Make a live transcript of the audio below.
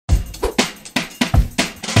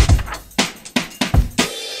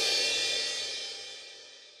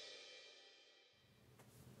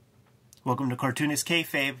Welcome to Cartoonist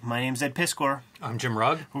Kayfabe. My name's Ed Piskor. I'm Jim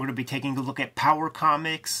Rugg. We're going to be taking a look at Power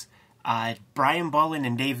Comics, Brian Bolland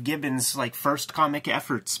and Dave Gibbons' first comic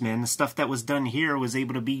efforts, man. The stuff that was done here was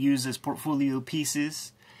able to be used as portfolio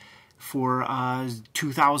pieces for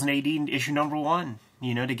 2018 issue number 1,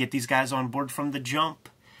 you know, to get these guys on board from the jump.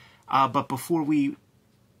 But before we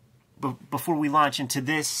launch into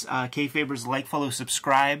this, Kayfabers, like, follow,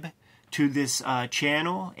 subscribe to this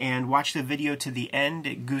channel and watch the video to the end.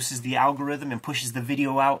 It gooses the algorithm and pushes the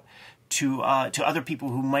video out to other people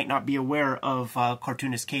who might not be aware of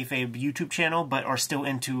Cartoonist Kayfabe YouTube channel but are still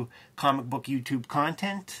into comic book YouTube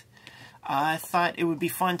content. I thought it would be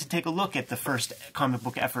fun to take a look at the first comic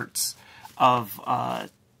book efforts of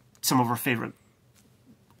some of our favorite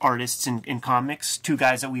artists in comics, two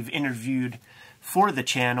guys that we've interviewed for the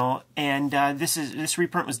channel. And this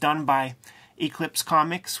reprint was done by Eclipse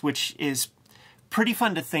Comics, which is pretty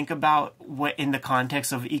fun to think about what in the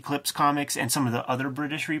context of Eclipse Comics and some of the other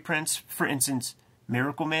British reprints. For instance,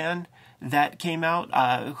 Miracle Man that came out,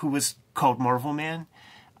 who was called Marvel Man.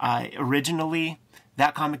 Originally,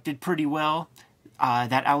 that comic did pretty well.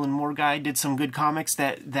 That Alan Moore guy did some good comics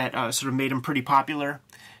that sort of made him pretty popular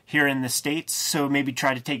here in the States, so maybe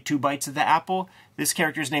try to take 2 bites of the apple. This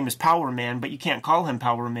character's name is Power Man, but you can't call him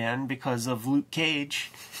Power Man because of Luke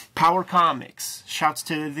Cage. Power Comics. Shouts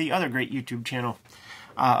to the other great YouTube channel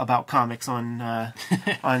about comics on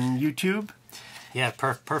YouTube. Yeah,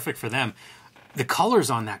 perfect for them. The colors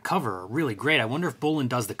on that cover are really great. I wonder if Bolland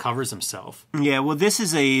does the covers himself. Yeah, well, this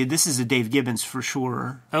is a Dave Gibbons for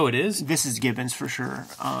sure. Oh, it is? This is Gibbons for sure.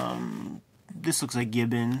 This looks like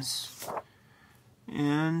Gibbons.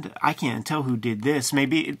 And I can't tell who did this.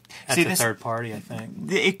 Maybe that's a third party, I think.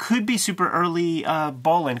 It could be super early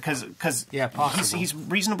Bolland because yeah, possible. He's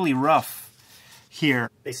reasonably rough here.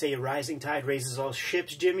 They say a rising tide raises all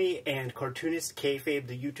ships, Jimmy, and Cartoonist Kayfabe,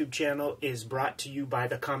 the YouTube channel, is brought to you by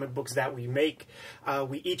the comic books that we make.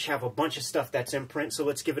 We each have a bunch of stuff that's in print, so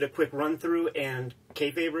let's give it a quick run through. And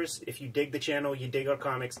Kayfabers, if you dig the channel, you dig our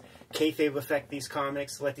comics, Kayfabe affect these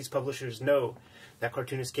comics. Let these publishers know that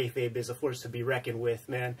Cartoonist Kayfabe is a force to be reckoned with,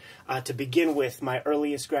 man. To begin with, my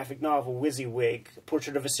earliest graphic novel, WYSIWYG,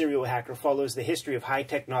 Portrait of a Serial Hacker, follows the history of high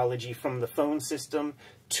technology from the phone system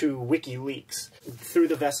to WikiLeaks, through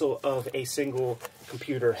the vessel of a single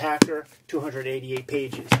computer hacker, 288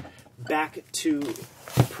 pages. Back to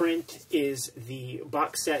print is the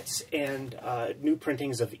box sets and new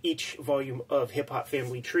printings of each volume of Hip Hop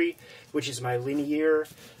Family Tree, which is my linear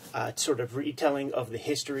sort of retelling of the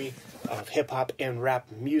history of hip-hop and rap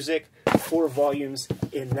music. 4 volumes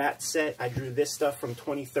in that set. I drew this stuff from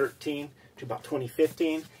 2013 to about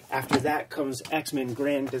 2015. After that comes X-Men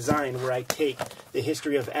Grand Design, where I take the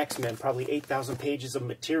history of X-Men, probably 8,000 pages of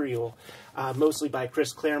material, mostly by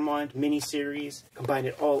Chris Claremont, miniseries, combine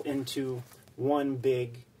it all into one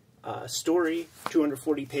big story,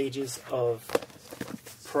 240 pages of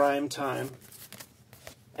prime-time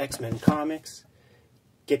X-Men comics.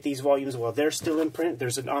 Get these volumes while they're still in print.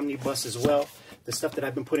 There's an omnibus as well. The stuff that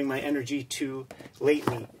I've been putting my energy to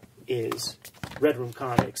lately is Red Room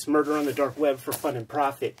Comics, Murder on the Dark Web for Fun and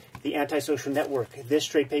Profit, The Antisocial Network. This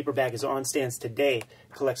trade paperback is on stands today.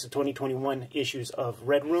 Collects the 2021 issues of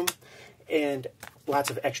Red Room and lots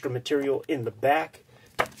of extra material in the back.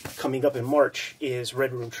 Coming up in March is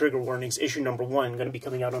Red Room Trigger Warnings, issue number 1, going to be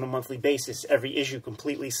coming out on a monthly basis. Every issue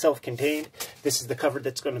completely self-contained. This is the cover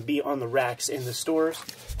that's going to be on the racks in the stores.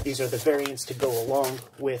 These are the variants to go along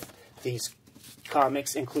with these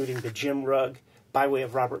comics, including the Jim Rugg, by way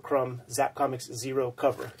of Robert Crumb, Zap Comics Zero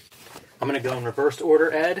cover. I'm going to go in reverse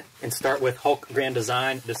order, Ed, and start with Hulk Grand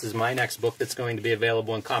Design. This is my next book that's going to be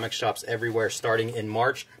available in comic shops everywhere starting in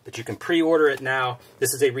March, but you can pre-order it now.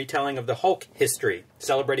 This is a retelling of the Hulk history,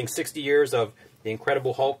 celebrating 60 years of the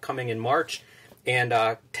Incredible Hulk coming in March, and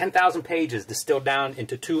 10,000 pages distilled down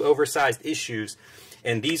into 2 oversized issues.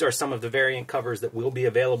 And these are some of the variant covers that will be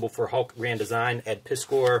available for Hulk Grand Design. Ed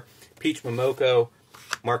Piskor, Peach Momoko,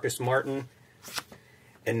 Marcus Martin,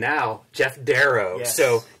 and now Jeff Darrow. Yes.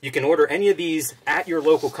 So you can order any of these at your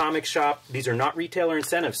local comic shop. These are not retailer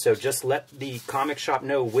incentives, so just let the comic shop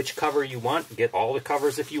know which cover you want. Get all the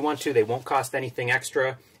covers if you want to. They won't cost anything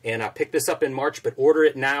extra. And pick this up in March, but order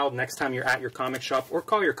it now next time you're at your comic shop, or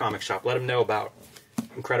call your comic shop. Let them know about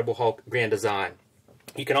Incredible Hulk Grand Design.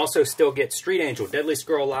 You can also still get Street Angel, Deadliest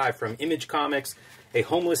Girl Alive from Image Comics, a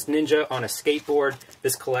homeless ninja on a skateboard.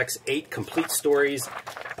 This collects 8 complete stories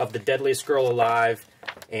of the Deadliest Girl Alive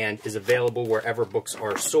and is available wherever books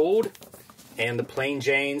are sold. And the Plain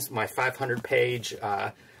Janes, my 500-page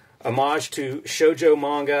homage to shoujo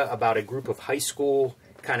manga about a group of high school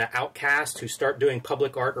kind of outcasts who start doing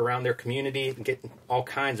public art around their community and get all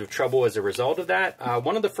kinds of trouble as a result of that.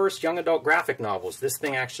 One of the first young adult graphic novels. This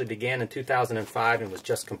thing actually began in 2005 and was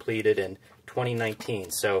just completed in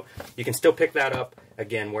 2019. So you can still pick that up,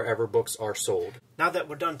 again, wherever books are sold. Now that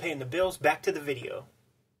we're done paying the bills, back to the video.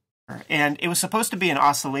 And it was supposed to be an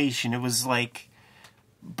oscillation. It was like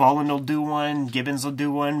Bolland will do one, Gibbons will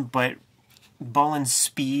do one, but Bolland's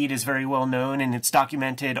speed is very well known, and it's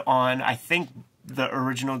documented on, I think, the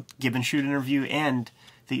original Gibbons shoot interview and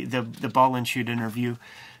the Bolland shoot interview.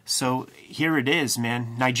 So here it is,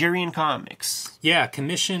 man. Nigerian comics. Yeah,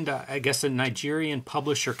 commissioned, I guess a Nigerian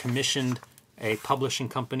publisher commissioned a publishing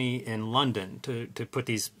company in London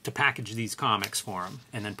to package these comics for them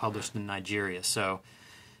and then publish them in Nigeria. So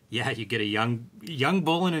yeah, you get a young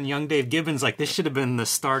Bolland and young Dave Gibbons. Like, this should have been the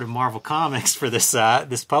start of Marvel Comics for this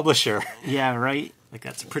this publisher. Yeah, right. Like,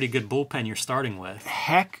 that's a pretty good bullpen you're starting with.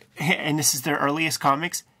 Heck, and this is their earliest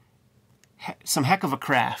comics. Some heck of a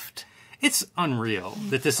craft. It's unreal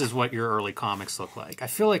that this is what your early comics look like. I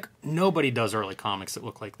feel like nobody does early comics that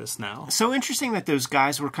look like this now. So interesting that those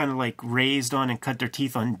guys were kind of like raised on and cut their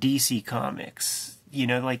teeth on DC comics. You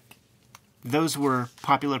know, like, those were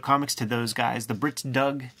popular comics to those guys. The Brits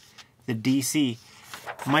dug the DC.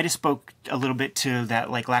 Might have spoke a little bit to that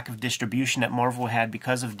like lack of distribution that Marvel had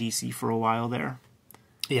because of DC for a while there.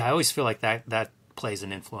 Yeah, I always feel like that plays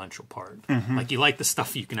an influential part. Mm-hmm. Like, you like the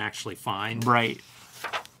stuff you can actually find. Right.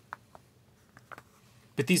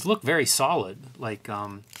 But these look very solid. Like,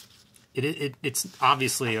 it's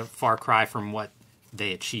obviously a far cry from what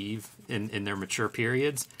they achieve in their mature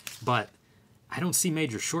periods, but I don't see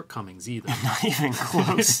major shortcomings either. Not even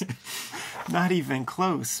close. Not even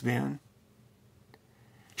close, man.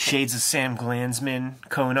 Shades of Sam Glanzman,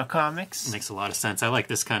 Kona comics. It makes a lot of sense. I like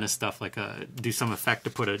this kind of stuff. Like, do some effect to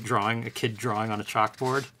put a kid drawing on a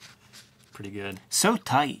chalkboard. Pretty good. So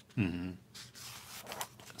tight. Mm-hmm.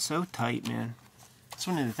 So tight, man. That's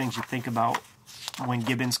one of the things you think about when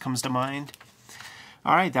Gibbons comes to mind.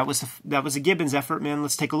 All right, that was a Gibbons effort, man.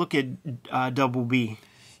 Let's take a look at Double B.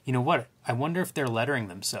 You know what? I wonder if they're lettering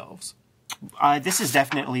themselves. This is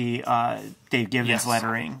definitely Dave Gibbons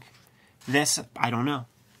lettering. This, I don't know.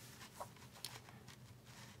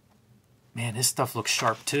 Man, this stuff looks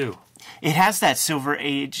sharp, too. It has that Silver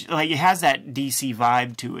Age, like, it has that DC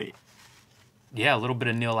vibe to it. Yeah, a little bit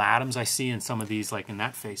of Neil Adams I see in some of these, like in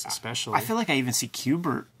that face especially. I feel like I even see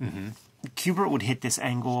Kubert. Mm-hmm. Kubert would hit this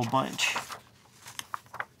angle a bunch.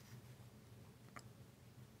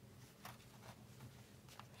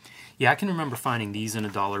 Yeah, I can remember finding these in a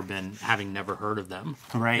dollar bin, having never heard of them.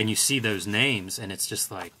 Right. And you see those names, and it's just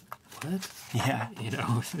like, what? Yeah. You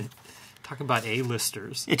know, talking about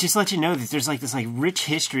A-listers. It just lets you know that there's like this like rich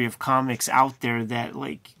history of comics out there that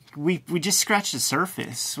like we just scratched the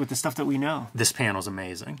surface with the stuff that we know. This panel's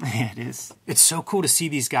amazing. Yeah, it is. It's so cool to see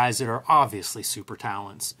these guys that are obviously super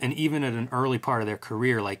talents. And even at an early part of their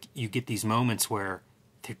career, like, you get these moments where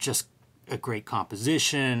they're just a great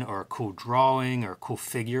composition or a cool drawing or a cool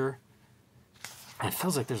figure. And it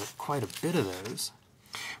feels like there's quite a bit of those.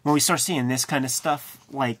 When we start seeing this kind of stuff,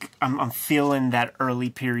 like, I'm feeling that early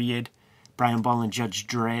period Brian Bolland Judge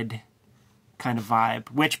Dredd kind of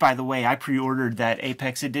vibe. Which, by the way, I pre-ordered that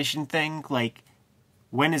Apex Edition thing. Like,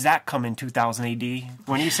 when is that coming? 2000 AD?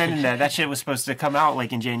 When are you sending that? That shit was supposed to come out,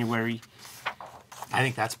 like, in January. I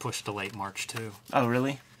think that's pushed to late March, too. Oh,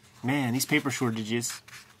 really? Man, these paper shortages.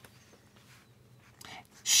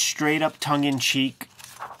 Straight up tongue-in-cheek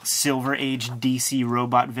Silver Age DC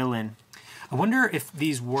robot villain. I wonder if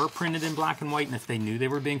these were printed in black and white and if they knew they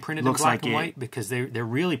were being printed in black and white, because they're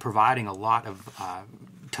really providing a lot of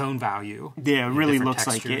tone value. Yeah, it really looks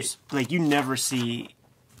textures. like it. Like, you never see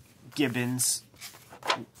Gibbons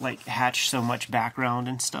like hatch so much background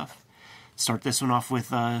and stuff. Start this one off with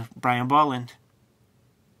Brian Bolland.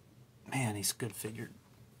 Man, he's good figured.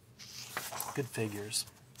 Good figures.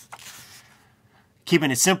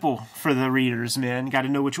 Keeping it simple for the readers, man. Got to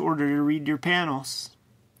know which order to read your panels.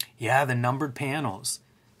 Yeah, the numbered panels.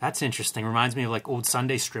 That's interesting. Reminds me of like old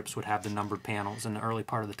Sunday strips would have the numbered panels in the early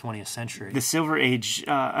part of the 20th century. The Silver Age,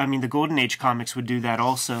 the Golden Age comics would do that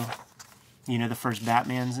also. You know, the first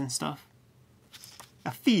Batmans and stuff.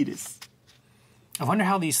 A fetus. I wonder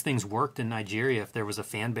how these things worked in Nigeria, if there was a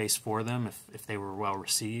fan base for them, if they were well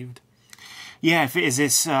received. Yeah, is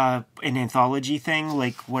this an anthology thing,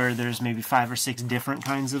 like where there's maybe 5 or 6 different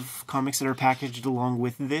kinds of comics that are packaged along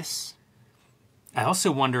with this? I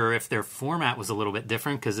also wonder if their format was a little bit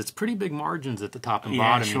different, because it's pretty big margins at the top and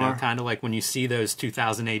bottom. Sure. You know, kind of like when you see those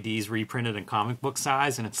 2000 ADs reprinted in comic book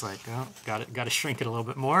size, and it's like, oh, got to shrink it a little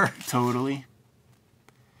bit more. Totally.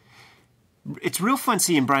 It's real fun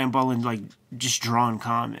seeing Brian Bolland, like, just drawing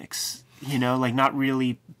comics, you know, like, not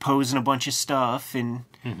really posing a bunch of stuff and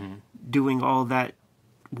doing all that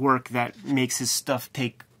work that makes his stuff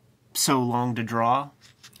take so long to draw.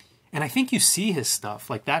 And I think you see his stuff.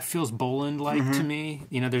 Like, that feels Bolland-like to me.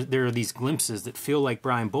 You know, there are these glimpses that feel like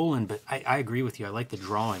Brian Bolland, but I agree with you. I like the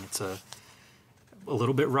drawing. It's a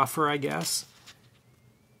little bit rougher, I guess,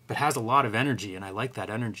 but has a lot of energy, and I like that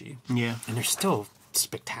energy. Yeah. And they're still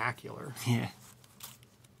spectacular. Yeah.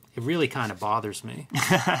 It really kind of bothers me.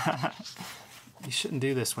 You shouldn't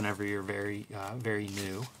do this whenever you're very, very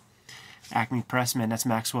new. Acme Press, man, that's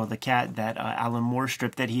Maxwell the Cat, that Alan Moore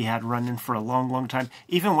strip that he had running for a long, long time.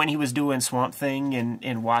 Even when he was doing Swamp Thing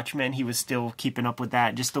and Watchmen, he was still keeping up with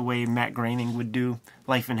that, just the way Matt Groening would do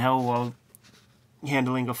Life in Hell while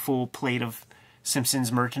handling a full plate of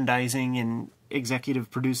Simpsons merchandising and executive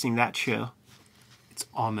producing that show. It's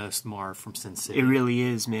almost Marv from Sin City. It really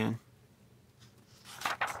is, man.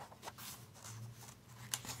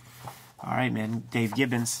 All right, man, Dave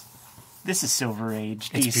Gibbons. This is Silver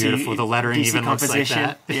Age. It's DC, beautiful. The lettering DC even looks like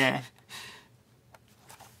that. Yeah.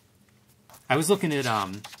 I was looking at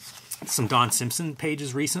some Don Simpson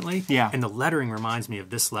pages recently. Yeah. And the lettering reminds me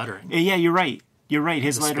of this lettering. Yeah, you're right. You're right.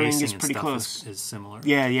 His The lettering is spacing and pretty stuff close. is similar.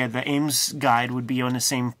 Yeah, yeah. The Ames guide would be on the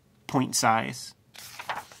same point size.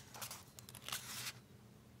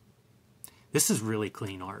 This is really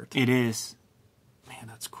clean art. It is. Man,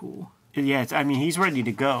 that's cool. Yeah, I mean, he's ready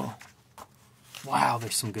to go. Wow,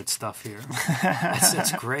 there's some good stuff here.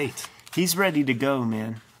 That's great. He's ready to go,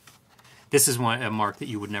 man. This is a mark that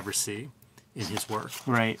you would never see in his work.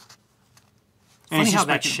 Right. Funny how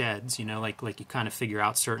that sheds, you know, like you kind of figure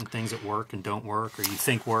out certain things that work and don't work, or you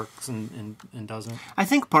think works and doesn't. I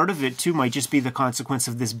think part of it, too, might just be the consequence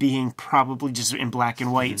of this being probably just in black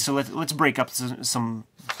and white. So let's break up some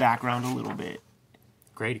background a little bit.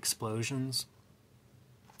 Great explosions.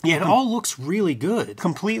 Yeah, it all looks really good.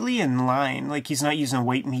 Completely in line. Like, he's not using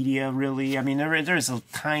white media, really. I mean, there's a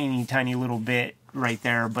tiny, tiny little bit right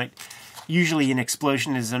there, but usually an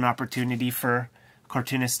explosion is an opportunity for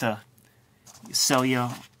cartoonists to sell you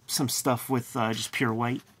some stuff with just pure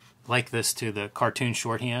white. Like this, too, the cartoon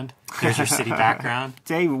shorthand. There's your city background.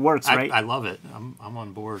 It works, right? I love it. I'm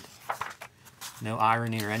on board. No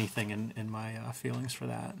irony or anything in my feelings for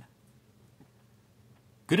that.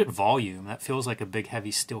 Good at volume. That feels like a big,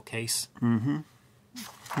 heavy steel case. Mm-hmm.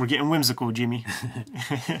 We're getting whimsical, Jimmy.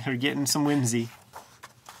 We're getting some whimsy.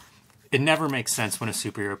 It never makes sense when a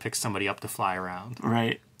superhero picks somebody up to fly around.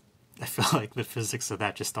 Right. I feel like the physics of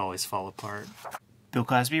that just always fall apart. Bill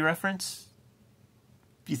Cosby reference?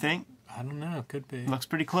 You think? I don't know. Could be. Looks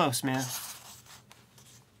pretty close, man.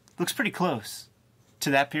 Looks pretty close.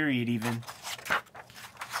 To that period, even.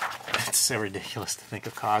 It's so ridiculous to think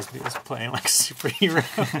of Cosby as playing like a superhero.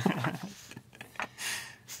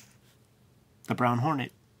 The Brown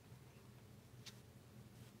Hornet.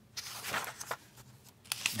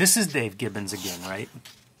 This is Dave Gibbons again, right?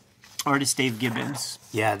 Artist Dave Gibbons.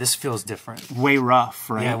 Yeah, this feels different. Way rough,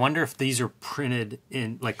 right? Yeah, I wonder if these are printed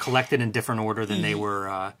in, like, collected in different order than they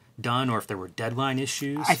were done, or if there were deadline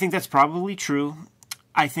issues. I think that's probably true.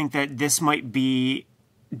 I think that this might be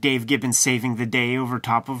Dave Gibbons saving the day over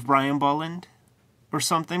top of Brian Bolland or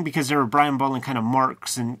something, because there are Brian Bolland kind of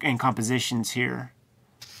marks and compositions here.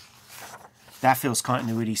 That feels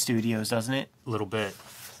Continuity Studios, doesn't it? A little bit.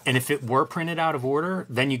 And if it were printed out of order,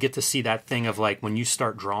 then you get to see that thing of, like, when you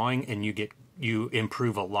start drawing and you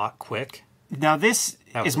improve a lot quick. Now this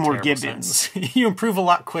is more Gibbons. You improve a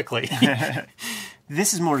lot quickly.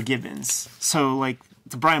 This is more Gibbons. So, like,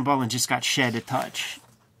 the Brian Bolland just got shed a touch.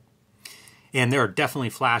 And there are definitely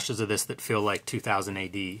flashes of this that feel like 2000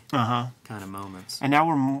 AD kind of moments. And now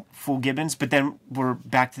we're full Gibbons, but then we're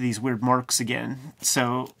back to these weird marks again.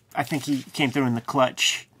 So I think he came through in the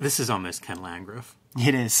clutch. This is almost Ken Landgraf.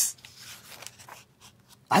 It is.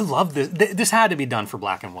 I love this. This had to be done for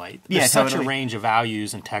black and white. There's such a range of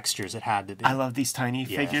values and textures it had to be. I love these tiny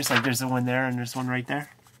figures. Like, there's the one there and there's one right there.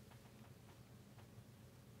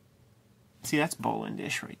 See, that's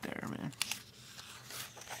Bolland-ish right there, man.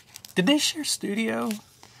 Did they share studio? Do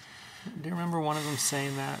you remember one of them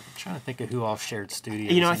saying that? I'm trying to think of who all shared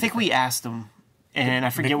studio. You know, I think we asked them, and I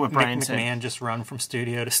forget what Brian said. McMahon just run from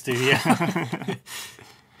studio to studio.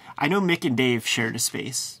 I know Mick and Dave shared a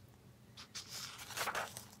space.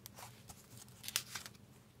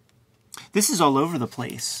 This is all over the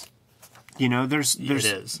place. You know, there's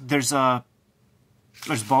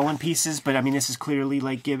Bolland pieces, but I mean, this is clearly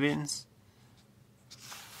like Gibbons.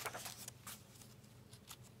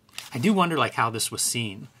 I do wonder, like, how this was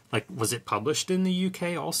seen. Like, was it published in the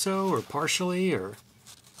UK also, or partially, or?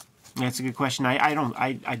 That's a good question. I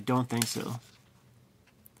don't think so.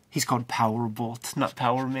 He's called Powerbolt, not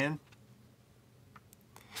Power Man.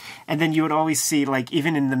 And then you would always see, like,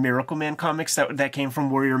 even in the Miracle Man comics that came from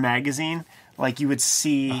Warrior Magazine, like, you would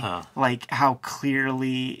see, like, how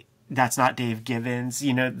clearly that's not Dave Gibbons.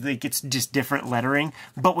 You know, like, it's just different lettering.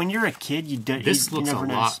 But when you're a kid, This looks never a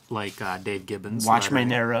notice. lot like Dave Gibbons. Watchmen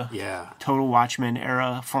lettering. era. Yeah. Total Watchmen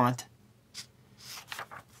era font.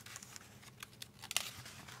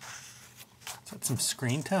 So some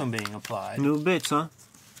screen tone being applied. Little bits, huh?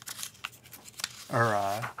 Or,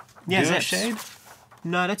 Yeah, duo that's shade?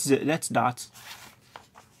 No, that's dots.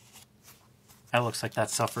 That looks like that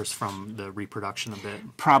suffers from the reproduction a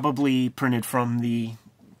bit. Probably printed from the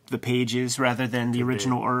pages rather than the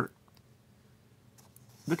original art.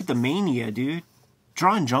 Look at the mania, dude.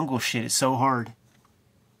 Drawing jungle shit is so hard.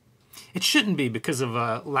 It shouldn't be because of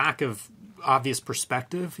a lack of obvious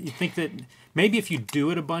perspective. You think that maybe if you do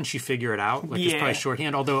it a bunch, you figure it out. Like it's probably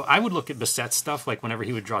shorthand. Although I would look at Bassett's stuff, like whenever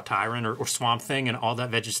he would draw Tyrant or Swamp Thing and all that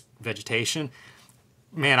vegetation.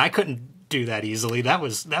 Man, I couldn't do that easily. That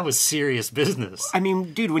was serious business. I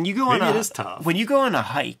mean, dude, when you go Maybe on it is tough. When you go on a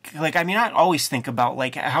hike, like, I mean, I always think about,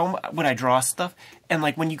 like, how would I draw stuff? And,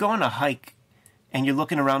 like, when you go on a hike and you're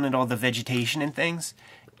looking around at all the vegetation and things,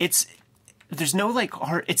 there's no, like,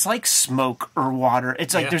 hard, it's like smoke or water.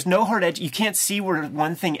 It's like there's no hard edge. You can't see where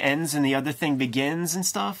one thing ends and the other thing begins and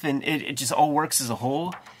stuff, and it just all works as a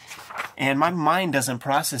whole. And my mind doesn't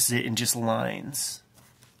process it in just lines.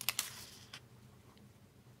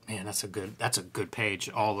 Man, that's a good page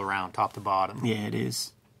all around, top to bottom. Yeah, it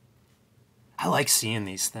is. I like seeing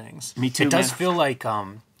these things. Me too, It does man. feel like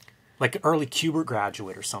early Kubert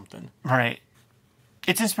graduate or something. Right.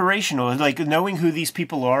 It's inspirational, like knowing who these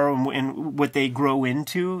people are and what they grow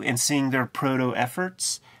into and seeing their proto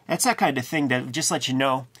efforts. That's that kind of thing that just lets you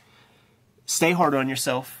know, stay hard on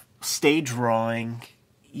yourself, stay drawing,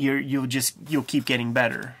 you'll keep getting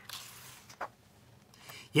better.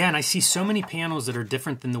 Yeah, and I see so many panels that are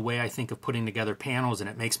different than the way I think of putting together panels, and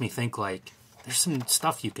it makes me think, like, there's some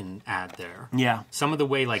stuff you can add there. Yeah. Some of the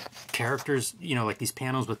way, like, characters, you know, like these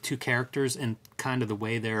panels with two characters and kind of the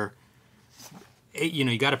way they're, you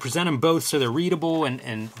know, you got to present them both so they're readable,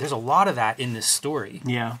 and there's a lot of that in this story.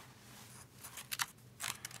 Yeah.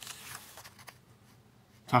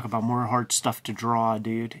 Talk about more hard stuff to draw,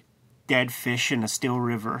 dude. Dead fish in a still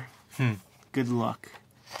river. Good luck.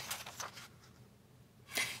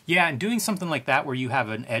 Yeah, and doing something like that where you have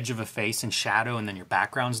an edge of a face and shadow and then your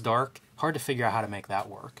background's dark, hard to figure out how to make that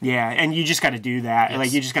work. Yeah, and you just got to do that.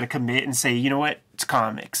 Like, you just got to commit and say, you know what? It's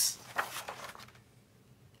comics.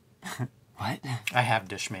 What? I have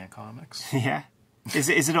Dishman comics. Yeah. Is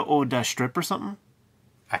it an old strip or something?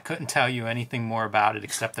 I couldn't tell you anything more about it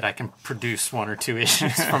except that I can produce 1 or 2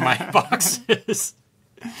 issues for my boxes.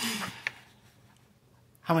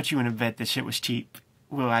 How much you want to bet this shit was cheap?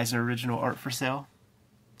 Will Eisner original art for sale?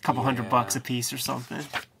 A couple $100 a piece or something.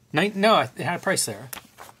 No, it had a price there.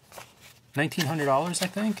 $1,900, I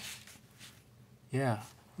think. Yeah,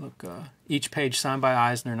 look, each page signed by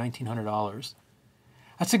Eisner, $1,900.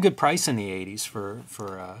 That's a good price in the 80s for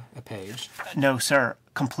a page. No, sir.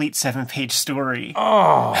 Complete 7-page story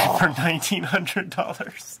for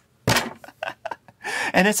 $1,900.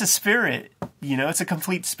 And it's a spirit. You know, it's a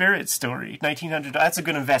complete spirit story. $1,900. That's a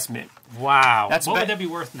good investment. Wow. What would that be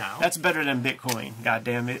worth now? That's better than Bitcoin. God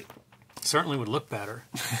damn it. Certainly would look better.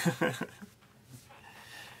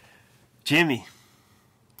 Jimmy,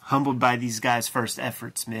 humbled by these guys' first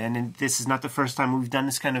efforts, man. And this is not the first time we've done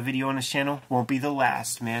this kind of video on this channel. Won't be the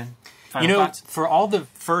last, man. Final thoughts? For all the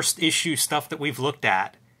first issue stuff that we've looked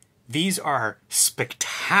at, these are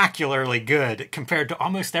spectacularly good compared to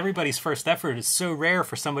almost everybody's first effort. It's so rare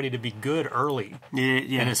for somebody to be good early.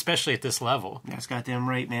 Yeah. And especially at this level. That's goddamn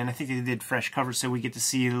right, man. I think they did fresh covers so we get to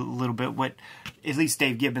see a little bit what at least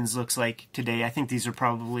Dave Gibbons looks like today. I think these are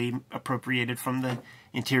probably appropriated from the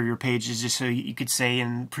interior pages just so you could say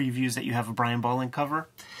in previews that you have a Brian Bolland cover.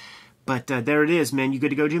 But there it is, man. You good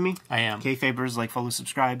to go, Jimmy? I am. Kayfabers, like, follow,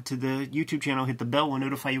 subscribe to the YouTube channel. Hit the bell. We'll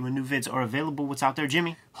notify you when new vids are available. What's out there,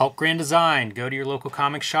 Jimmy? Hulk Grand Design. Go to your local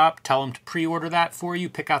comic shop. Tell them to pre-order that for you.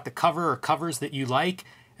 Pick out the cover or covers that you like.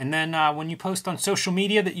 And then when you post on social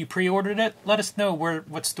media that you pre-ordered it, let us know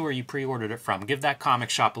what store you pre-ordered it from. Give that comic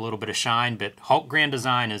shop a little bit of shine. But Hulk Grand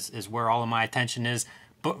Design is where all of my attention is.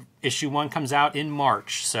 But issue 1 comes out in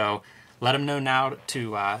March. So let them know now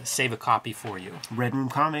to save a copy for you. Red Room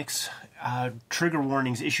Comics. Trigger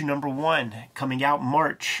Warnings, issue number 1, coming out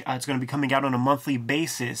March. It's going to be coming out on a monthly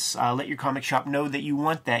basis. Let your comic shop know that you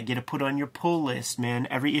want that. Get it put on your pull list, man.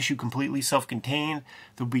 Every issue completely self-contained.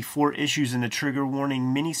 There'll be 4 issues in the Trigger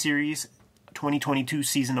Warning miniseries. 2022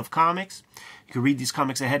 season of comics. You can read these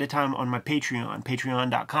comics ahead of time on my Patreon,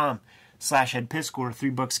 patreon.com/EdPiscor.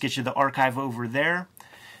 $3 gets you the archive over there.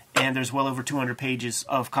 And there's well over 200 pages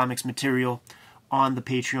of comics material on the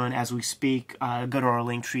Patreon as we speak. Go to our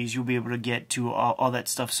link trees. You'll be able to get to all that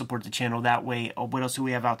stuff, support the channel that way. What else do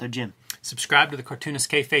we have out there, Jim? Subscribe to the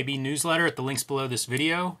Cartoonist Kayfabe newsletter at the links below this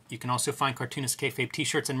video. You can also find Cartoonist Kayfabe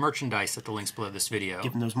t-shirts and merchandise at the links below this video.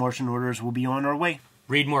 Given those Martian orders, we'll be on our way.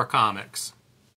 Read more comics.